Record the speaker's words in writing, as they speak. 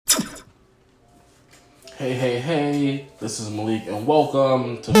Hey, this is Malik and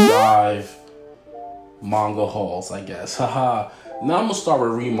welcome to 5 manga hauls, I guess. Haha. Now I'm gonna start with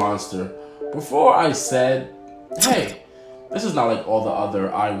Remonster. Before I said, hey, this is not like all the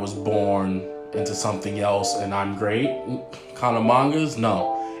other I was born into something else and I'm great kind of mangas.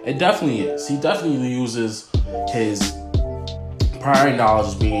 No, it definitely is. He definitely uses his prior knowledge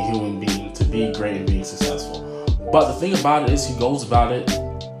as being a human being to be great and being successful. But the thing about it is he goes about it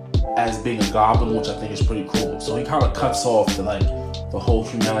as being a goblin, which I think is pretty cool. So he kind of cuts off the whole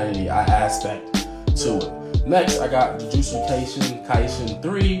humanity aspect to it. Next, I got Jujutsu Kaisen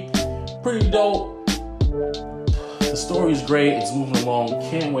 3. Pretty dope. The story is great. It's moving along.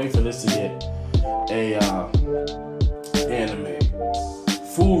 Can't wait for this to get a anime.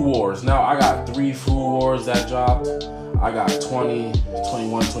 Food Wars. Now I got 3 Food Wars that dropped. I got 20,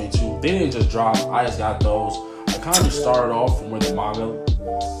 21, 22. They didn't just drop. I just got those. I kind of started off from where the manga.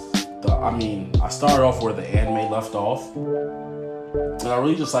 I started off where the anime left off, and I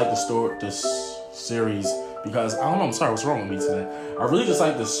really just like this series because I don't know. I'm sorry, what's wrong with me today? I really just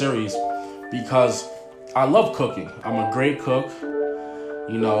like this series because I love cooking. I'm a great cook.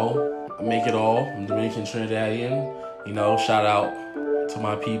 You know, I make it all. I'm Dominican Trinidadian. You know, shout out to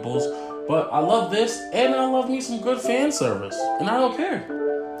my peoples. But I love this, and I love me some good fan service, and I don't care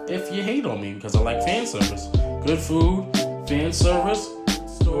if you hate on me because I like fan service. Good food, fan service.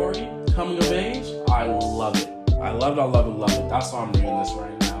 Story, coming of age, I love it. I love it. That's why I'm reading this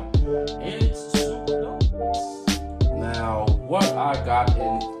right now. And it's super dope. Now, what I got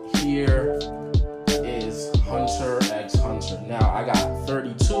in here is Hunter x Hunter. Now, I got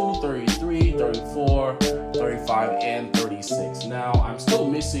 32, 33, 34, 35, and 36. Now, I'm still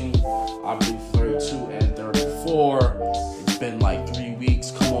missing, I believe, 32 and 34. It's been like 3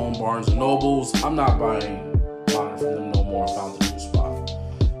 weeks. Come on, Barnes & Nobles. I'm not buying mine from them no more. I found the new spot.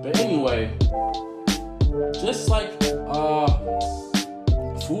 But anyway, just like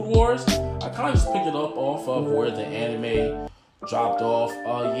Food Wars, I kind of just picked it up off of where the anime dropped off.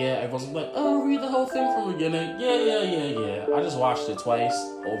 Yeah, everyone's like, oh, read the whole thing from the beginning. Yeah. I just watched it twice,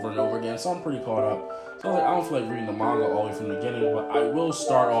 over and over again, so I'm pretty caught up. So I was like, I don't feel like reading the manga all the way from the beginning, but I will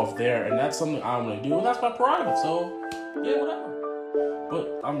start off there, and that's something I'm going to do, and that's my prerogative, so yeah, whatever.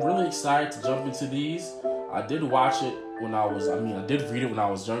 But I'm really excited to jump into these. I did watch it when I did read it when I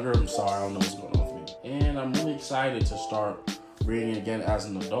was younger. I'm sorry, I don't know what's going on with me. And I'm really excited to start reading it again as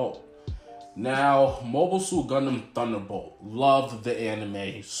an adult. Now, Suit Gundam Thunderbolt. Loved the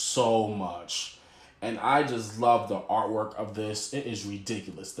anime so much. And I just love the artwork of this. It is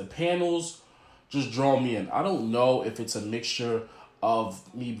ridiculous. The panels just draw me in. I don't know if it's a mixture of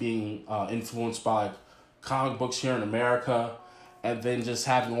me being influenced by comic books here in America and then just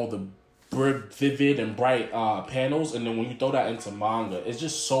having all the vivid and bright panels, and then when you throw that into manga, it's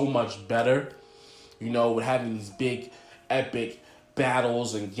just so much better. You know, with having these big epic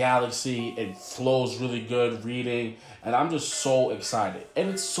battles and galaxy, it flows really good reading, and I'm just so excited. And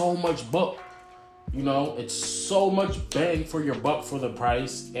it's so much book. You know, it's so much bang for your buck for the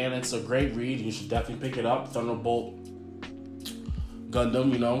price, and it's a great read. You should definitely pick it up. Thunderbolt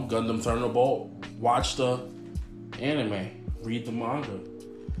Gundam, you know, Gundam Thunderbolt. Watch the anime, read the manga.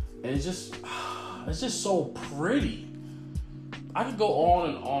 And it's just so pretty. I could go on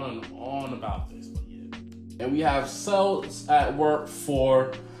and on and on about this, but yeah. And we have Cells at Work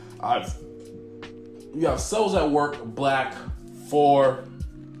for Cells at Work Black 4.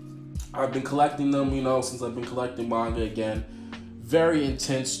 I've been collecting them, you know, since I've been collecting manga again. Very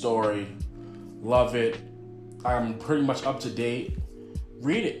intense story. Love it. I'm pretty much up to date.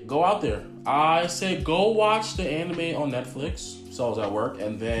 Read it. Go out there. I say go watch the anime on Netflix. Cells at Work,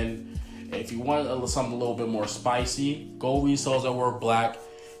 and then if you want something a little bit more spicy, go read Cells at Work Black.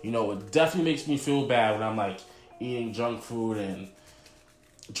 You know, it definitely makes me feel bad when I'm like eating junk food and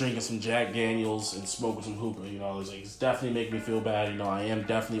drinking some Jack Daniels and smoking some hookah. You know, it's definitely making me feel bad. You know, I am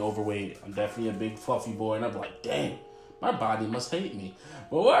definitely overweight. I'm definitely a big fluffy boy, and I'm like, dang, my body must hate me.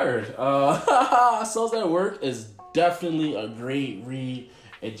 But word, Cells at Work is definitely a great read.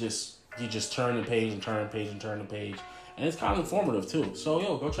 You just turn the page and turn the page and turn the page. And it's kind of informative too.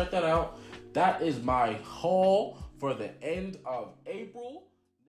 So, go check that out. That is my haul for the end of April.